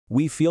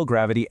We feel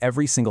gravity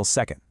every single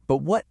second, but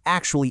what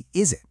actually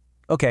is it?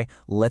 Okay,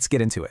 let's get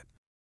into it.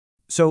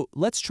 So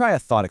let's try a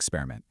thought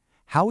experiment.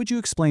 How would you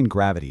explain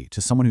gravity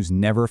to someone who's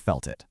never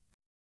felt it?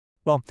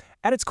 Well,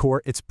 at its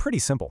core, it's pretty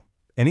simple.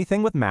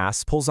 Anything with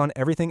mass pulls on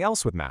everything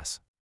else with mass.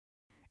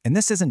 And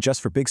this isn't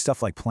just for big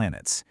stuff like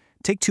planets.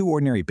 Take two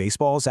ordinary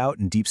baseballs out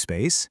in deep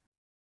space.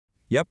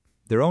 Yep,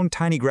 their own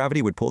tiny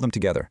gravity would pull them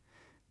together.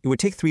 It would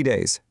take 3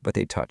 days, but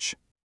they'd touch.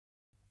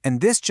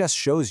 And this just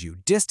shows you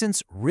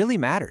distance really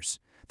matters.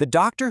 The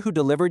doctor who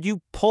delivered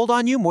you pulled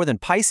on you more than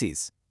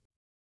Pisces.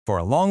 For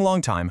a long, long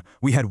time,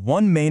 we had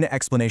one main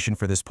explanation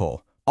for this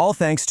pull, all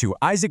thanks to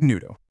Isaac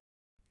Newton.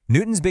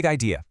 Newton's big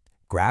idea: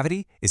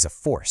 gravity is a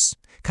force,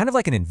 kind of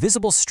like an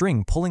invisible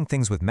string pulling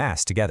things with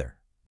mass together.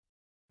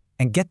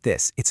 And get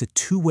this, it's a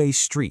two-way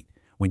street.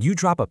 When you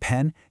drop a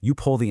pen, you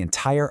pull the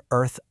entire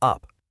Earth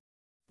up.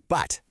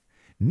 But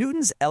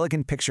Newton's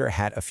elegant picture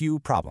had a few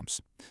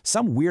problems.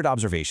 Some weird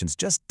observations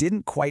just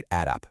didn't quite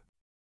add up.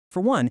 For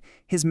one,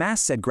 his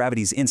mass said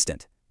gravity's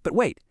instant. But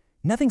wait,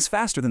 nothing's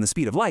faster than the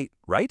speed of light,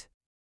 right?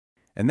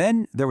 And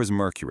then there was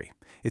Mercury.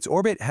 Its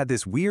orbit had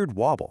this weird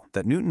wobble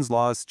that Newton's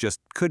laws just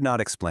could not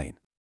explain.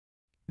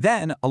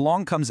 Then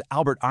along comes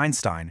Albert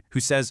Einstein, who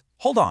says,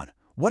 hold on,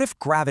 what if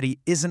gravity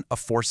isn't a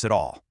force at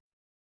all?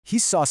 He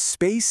saw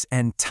space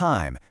and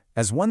time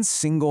as one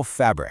single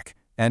fabric,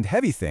 and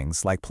heavy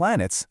things like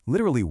planets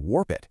literally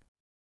warp it.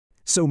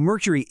 So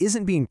Mercury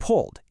isn't being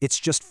pulled, it's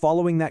just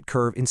following that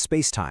curve in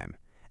space-time.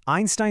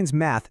 Einstein's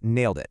math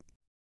nailed it.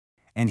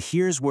 And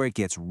here's where it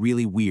gets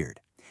really weird.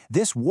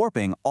 This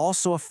warping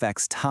also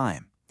affects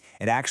time.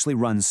 It actually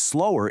runs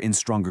slower in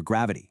stronger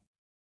gravity.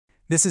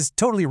 This is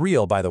totally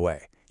real, by the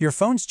way. Your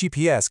phone's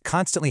GPS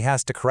constantly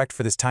has to correct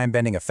for this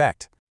time-bending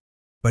effect.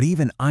 But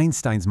even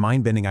Einstein's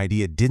mind-bending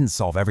idea didn't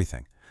solve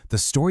everything. The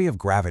story of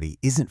gravity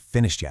isn't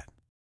finished yet.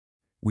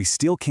 We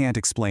still can't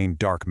explain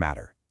dark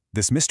matter,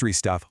 this mystery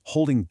stuff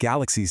holding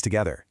galaxies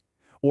together,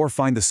 or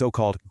find the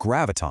so-called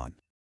graviton.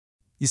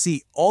 You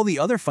see, all the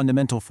other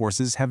fundamental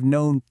forces have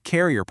known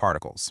carrier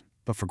particles,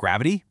 but for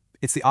gravity,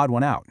 it's the odd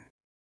one out.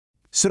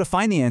 So to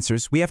find the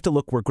answers, we have to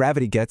look where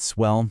gravity gets,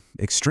 well,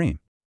 extreme.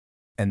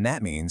 And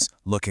that means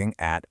looking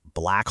at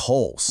black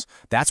holes.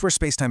 That's where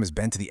space-time has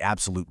been to the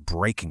absolute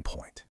breaking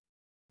point.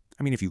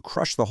 I mean, if you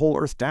crush the whole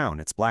Earth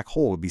down, its black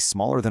hole would be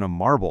smaller than a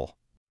marble.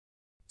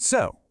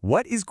 So,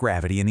 what is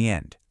gravity in the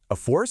end? A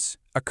force,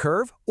 a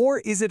curve, or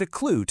is it a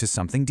clue to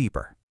something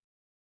deeper?